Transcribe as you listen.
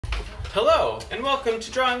Hello, and welcome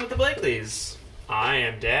to Drawing with the Blakeleys. I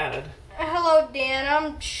am Dad. Hello, Dan.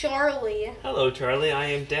 I'm Charlie. Hello, Charlie. I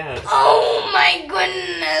am Dad. Oh my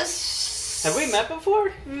goodness! Have we met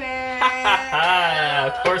before? Nah.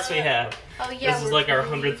 Of course we have. Oh yeah. This is like our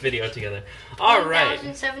 100th video together. All right.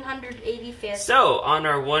 1,785th. So, on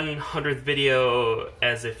our 100th video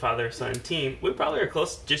as a father-son team, we probably are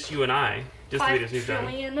close to just you and I. Just the 5 videos we've done.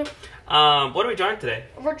 trillion. What are we drawing today?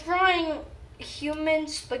 We're drawing human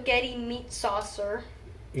spaghetti meat saucer.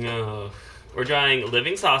 Oh, we're drawing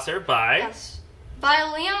Living Saucer by... Yes. By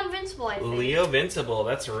Leovincible, I think. Leovincible,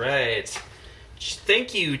 that's right.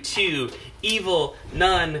 Thank you to Evil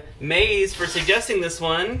Nun Maze for suggesting this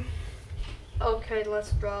one. Okay,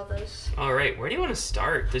 let's draw this. Alright, where do you want to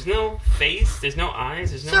start? There's no face, there's no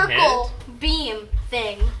eyes, there's no Circle, head. beam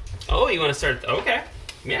thing. Oh, you want to start... Okay.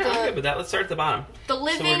 Yeah, I'm good with that. Let's start at the bottom. The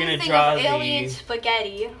living So we're gonna thing draw of alien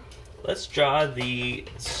spaghetti. Let's draw the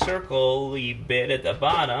circle-y bit at the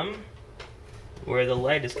bottom where the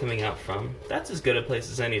light is coming out from. That's as good a place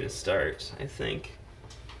as any to start, I think.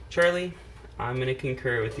 Charlie, I'm going to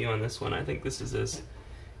concur with you on this one. I think this is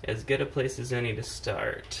as good a place as any to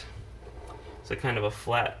start. So kind of a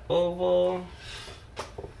flat oval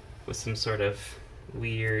with some sort of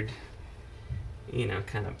weird, you know,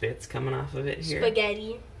 kind of bits coming off of it here.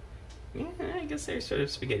 Spaghetti. Yeah, I guess they're sort of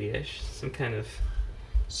spaghetti-ish. Some kind of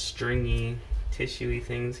stringy, tissuey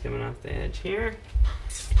things coming off the edge here.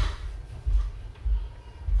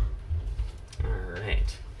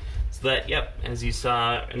 Alright. So that, yep, as you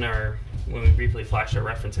saw in our, when we briefly flashed our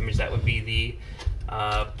reference image, that would be the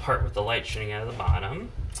part with the light shining out of the bottom.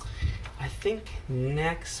 I think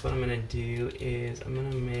next what I'm going to do is I'm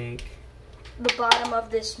going to make... The bottom of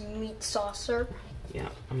this meat saucer. Yeah,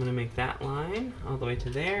 I'm going to make that line all the way to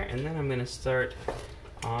there, and then I'm going to start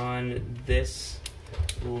on this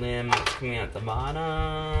limb that's coming out the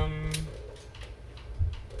bottom.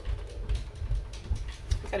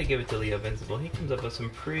 I gotta give it to Leovincible. He comes up with some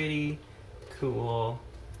pretty cool,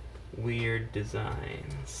 weird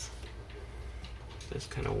designs. There's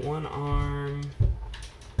kind of one arm.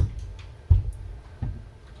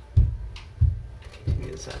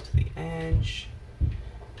 Continue this out to the edge.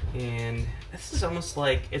 And this is almost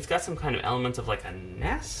like, it's got some kind of elements of like a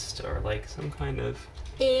nest or like some kind of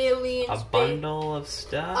Alien a bundle of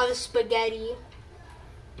stuff. Of spaghetti.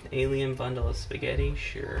 Alien bundle of spaghetti,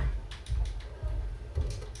 sure.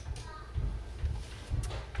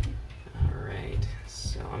 Alright,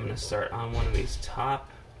 so I'm going to start on one of these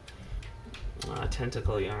top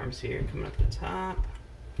tentacle arms here, coming up the top.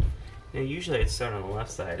 Now usually I'd start on the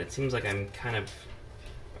left side. It seems like I'm kind of,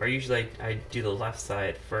 or usually I do the left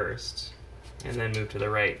side first and then move to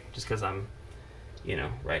the right just because I'm, you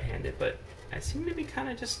know, right-handed, but I seem to be kind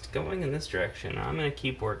of just going in this direction. I'm going to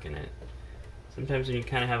keep working it. Sometimes when you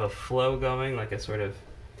kind of have a flow going, like a sort of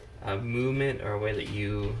a movement or a way that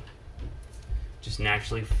you just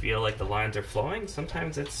naturally feel like the lines are flowing,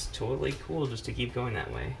 sometimes it's totally cool just to keep going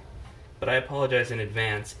that way. But I apologize in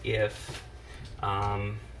advance if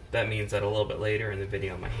that means that a little bit later in the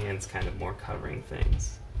video my hand's kind of more covering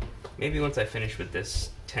things. Maybe once I finish with this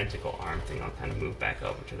tentacle arm thing, I'll kind of move back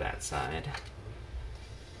over to that side.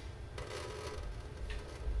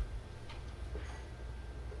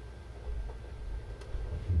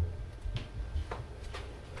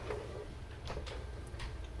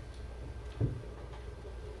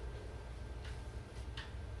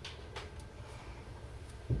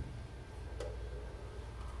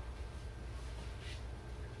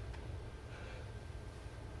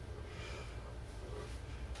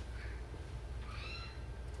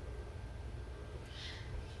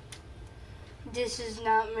 This is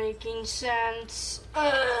not making sense.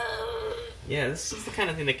 Yeah, this is the kind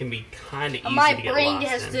of thing that can be kind of easy My to get brain lost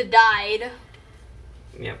has in. died.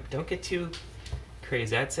 Yeah, don't get too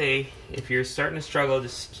crazy. I'd say if you're starting to struggle,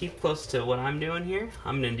 just keep close to what I'm doing here.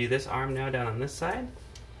 I'm going to do this arm now down on this side,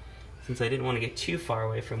 since I didn't want to get too far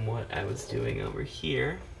away from what I was doing over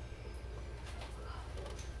here.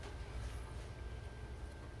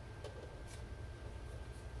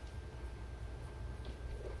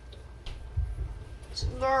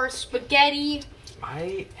 Our spaghetti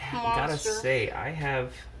I monster. gotta say, I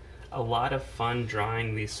have a lot of fun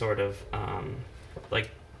drawing these sort of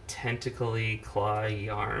like tentacly, clawy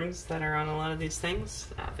arms that are on a lot of these things.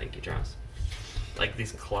 Thank you, Joss. Like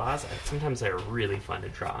these claws, sometimes they're really fun to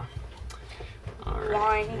draw. Alright.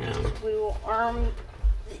 Line this little arm.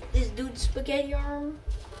 This dude's spaghetti arm.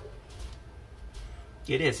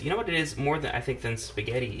 It is. You know what it is more than I think than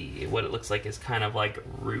spaghetti? What it looks like is kind of like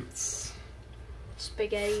roots.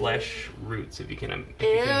 Spaghetti. Flesh roots, if you can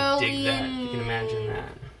dig that, if you can imagine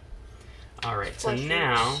that. Alright, so Flesh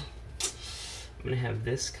now roots. I'm gonna have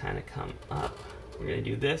this kind of come up. We're gonna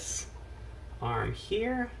do this arm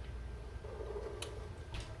here.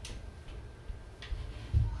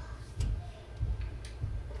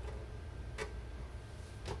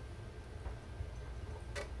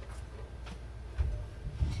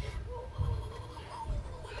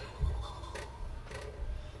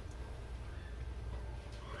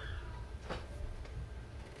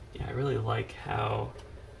 Yeah, I really like how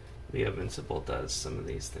Leovincible does some of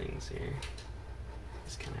these things here.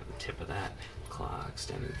 Just kind of have the tip of that claw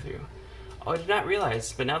extending through. Oh, I did not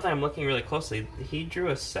realize, but now that I'm looking really closely, he drew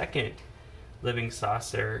a second living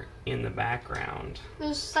saucer in the background.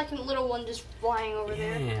 There's a second little one just flying over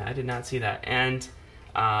there. Yeah, I did not see that. And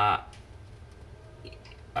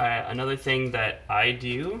another thing that I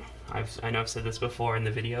do, I know I've said this before in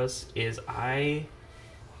the videos, is I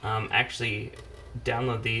actually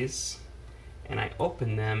download these and I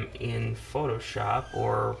open them in Photoshop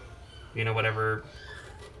or, you know, whatever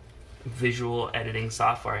visual editing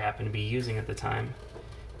software I happen to be using at the time,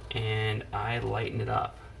 and I lighten it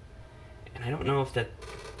up. And I don't know if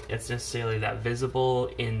it's necessarily that visible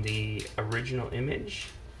in the original image,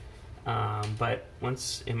 but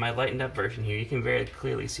once in my lightened up version here, you can very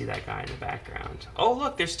clearly see that guy in the background. Oh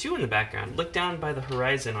look, there's two in the background. Look down by the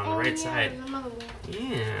horizon on the right side. There's another one.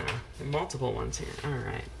 Yeah, there are multiple ones here.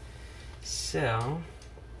 Alright, so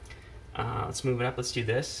let's move it up. Let's do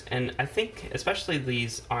this. And I think especially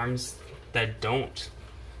these arms that don't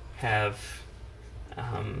have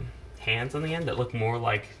hands on the end, that look more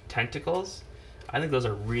like tentacles, I think those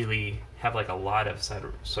are really have like a lot of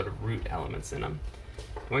sort of root elements in them.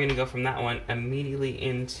 We're going to go from that one immediately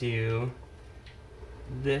into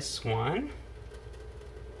this one.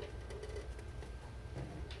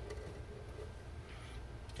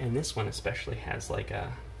 And this one especially has like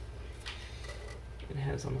a, it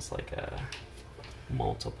has almost like a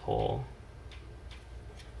multiple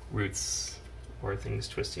roots or things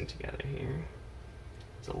twisting together here.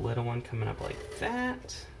 There's a little one coming up like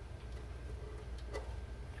that.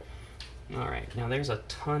 Alright, now there's a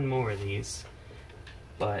ton more of these,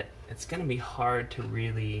 but it's going to be hard to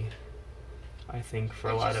really, I think, for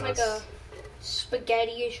a lot of us. It's just like a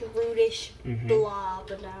spaghetti-ish, rootish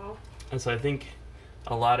blob now. And so I think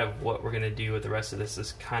a lot of what we're going to do with the rest of this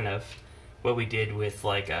is kind of what we did with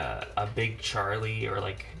like a big Charlie or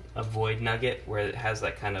like a void nugget, where it has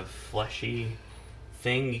that kind of fleshy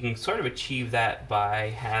thing. You can sort of achieve that by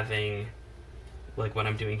having, like what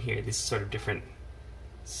I'm doing here, these sort of different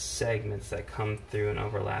segments that come through and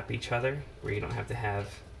overlap each other, where you don't have to you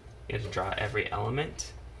have to draw every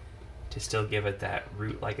element to still give it that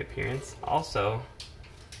root-like appearance. Also,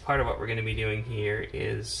 part of what we're going to be doing here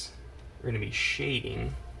is we're going to be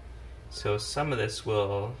shading. So some of this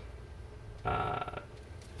will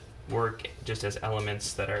work just as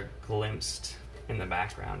elements that are glimpsed in the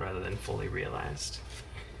background rather than fully realized.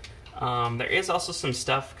 There is also some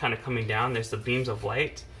stuff kind of coming down. There's the beams of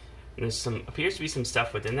light, and there's appears to be some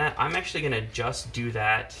stuff within that. I'm actually going to just do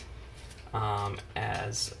that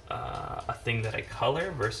as a thing that I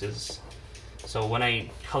color versus, so when I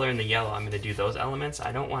color in the yellow, I'm going to do those elements.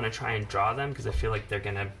 I don't want to try and draw them because I feel like they're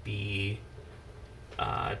going to be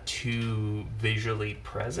too visually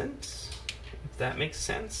present, if that makes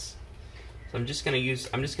sense. So I'm just going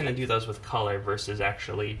to do those with color versus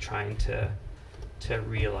actually trying to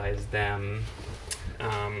realize them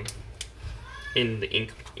in the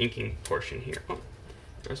inking portion here. Oh,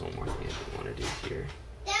 there's one more thing I didn't want to do here.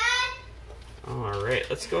 Alright,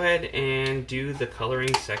 let's go ahead and do the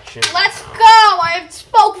coloring section. Let's go! I have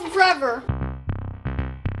spoken forever.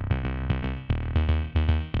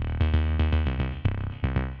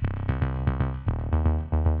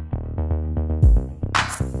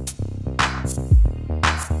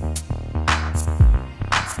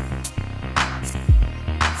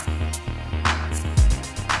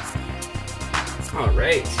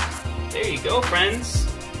 Alright, there you go, friends.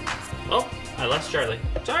 Oh, I lost Charlie.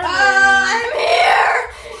 Charlie! I'm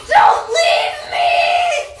here! Don't leave me!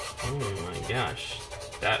 Oh my gosh,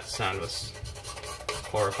 that sound was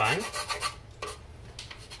horrifying.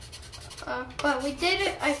 But we did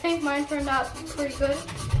it. I think mine turned out pretty good.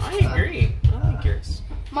 I agree. I like yours.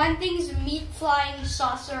 Mine thing's a meat flying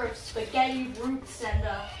saucer of spaghetti roots and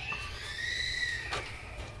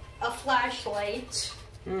a flashlight.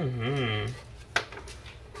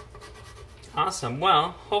 Awesome. Well,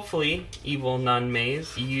 hopefully, Evil Nun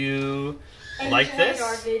Maze, you like this. Enjoyed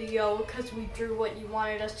our video because we drew what you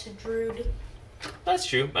wanted us to draw. That's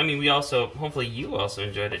true. I mean, hopefully you also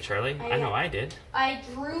enjoyed it, Charlie. I know I did. I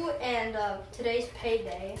drew, and today's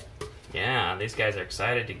payday. Yeah, these guys are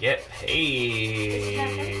excited to get paid.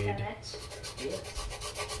 Yes.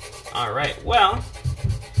 Alright, well,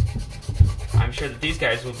 I'm sure that these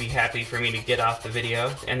guys will be happy for me to get off the video,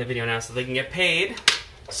 to end the video now so they can get paid.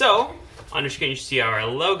 So, on your screen you should see our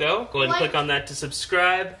logo. Go ahead and click on that to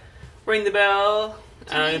subscribe. Ring the bell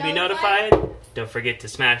to be notified. Don't forget to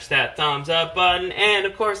smash that thumbs up button. And,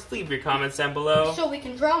 of course, leave your comments down below. So we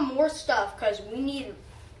can draw more stuff, because we need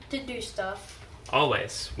to do stuff.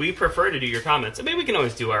 Always. We prefer to do your comments. I mean, we can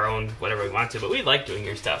always do our own whatever we want to, but we like doing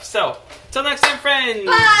your stuff. So, until next time, friends.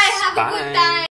 Bye. Have a good time.